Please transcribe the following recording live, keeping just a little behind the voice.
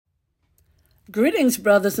Greetings,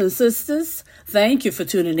 brothers and sisters. Thank you for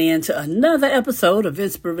tuning in to another episode of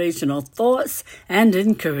Inspirational Thoughts and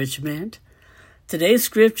Encouragement. Today's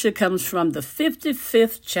scripture comes from the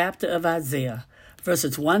 55th chapter of Isaiah,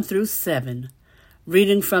 verses 1 through 7.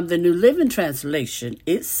 Reading from the New Living Translation,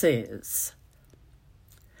 it says,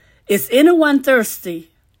 "Is anyone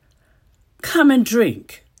thirsty? Come and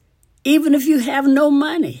drink, even if you have no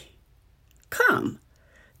money. Come.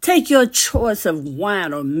 Take your choice of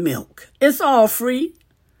wine or milk. It's all free.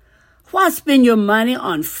 Why spend your money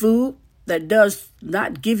on food that does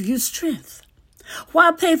not give you strength? Why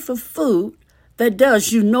pay for food that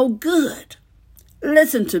does you no good?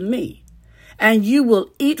 Listen to me, and you will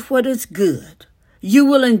eat what is good. You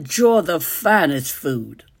will enjoy the finest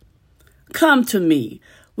food. Come to me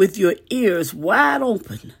with your ears wide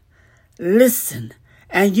open. Listen,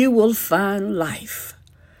 and you will find life.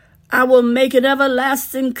 I will make an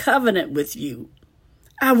everlasting covenant with you.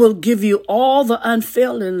 I will give you all the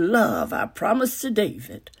unfailing love I promised to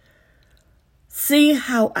David. See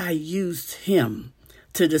how I used him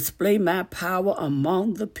to display my power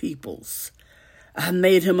among the peoples. I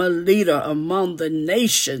made him a leader among the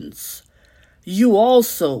nations. You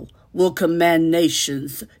also will command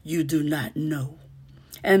nations you do not know.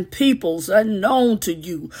 And peoples unknown to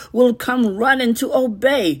you will come running to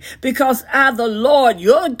obey, because I, the Lord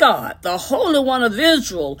your God, the Holy One of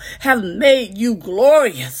Israel, have made you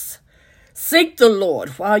glorious. Seek the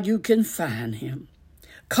Lord while you can find him.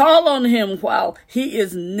 Call on him while he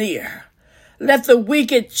is near. Let the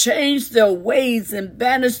wicked change their ways and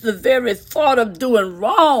banish the very thought of doing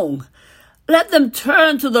wrong. Let them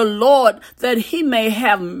turn to the Lord that he may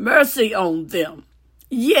have mercy on them.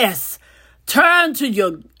 Yes, turn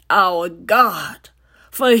to our God,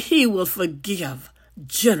 for he will forgive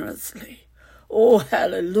generously." Oh,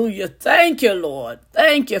 hallelujah. Thank you, Lord.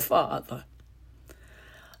 Thank you, Father.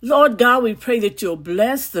 Lord God, we pray that you'll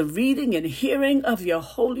bless the reading and hearing of your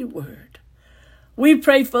holy word. We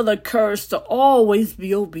pray for the courage to always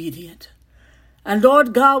be obedient. And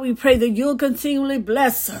Lord God, we pray that you'll continually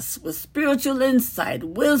bless us with spiritual insight,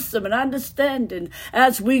 wisdom, and understanding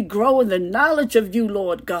as we grow in the knowledge of you,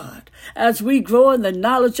 Lord God, as we grow in the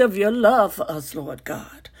knowledge of your love for us, Lord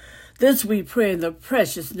God. This we pray in the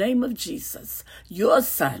precious name of Jesus, your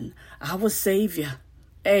Son, our Savior.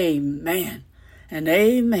 Amen and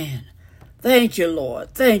amen. Thank you,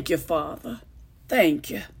 Lord. Thank you, Father. Thank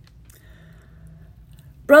you.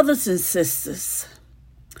 Brothers and sisters,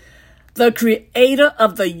 the creator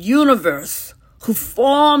of the universe, who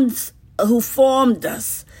formed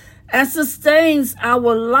us and sustains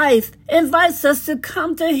our life, invites us to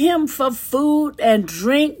come to him for food and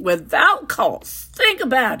drink without cost. Think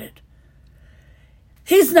about it.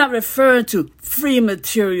 He's not referring to free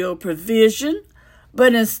material provision,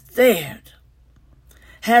 but instead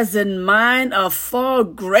has in mind a far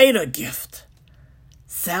greater gift: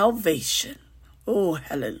 salvation. Oh,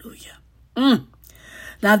 hallelujah.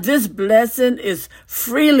 Now, this blessing is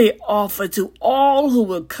freely offered to all who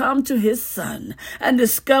will come to his Son and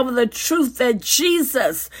discover the truth that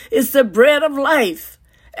Jesus is the bread of life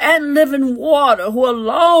and living water, who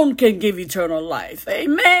alone can give eternal life.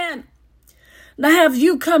 Amen. Now, have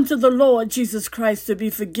you come to the Lord Jesus Christ to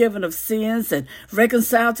be forgiven of sins and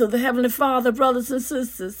reconciled to the Heavenly Father, brothers and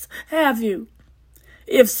sisters? Have you?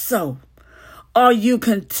 If so, are you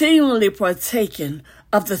continually partaking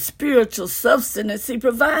of the spiritual sustenance he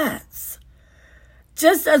provides?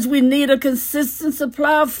 Just as we need a consistent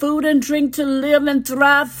supply of food and drink to live and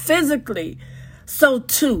thrive physically, so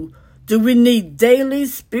too do we need daily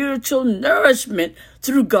spiritual nourishment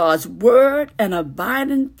through God's word and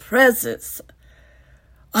abiding presence.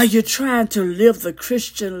 Are you trying to live the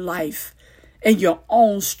Christian life in your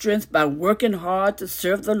own strength by working hard to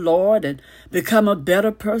serve the Lord and become a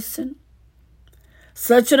better person?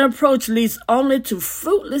 Such an approach leads only to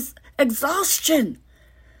fruitless exhaustion.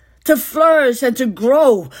 To flourish and to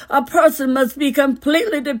grow, a person must be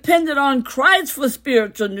completely dependent on Christ for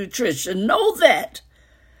spiritual nutrition. Know that.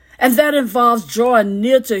 And that involves drawing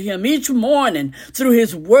near to him each morning through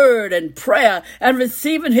his word and prayer and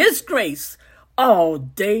receiving his grace all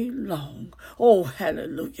day long. Oh,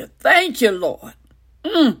 hallelujah. Thank you, Lord.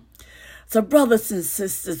 So, brothers and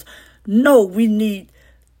sisters, know we need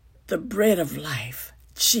the bread of life,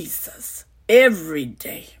 Jesus, every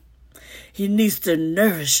day. He needs to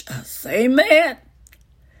nourish us. Amen.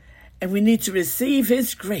 And we need to receive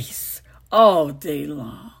his grace all day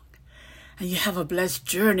long. And you have a blessed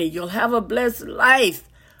journey. You'll have a blessed life.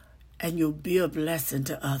 And you'll be a blessing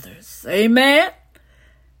to others. Amen.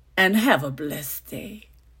 And have a blessed day.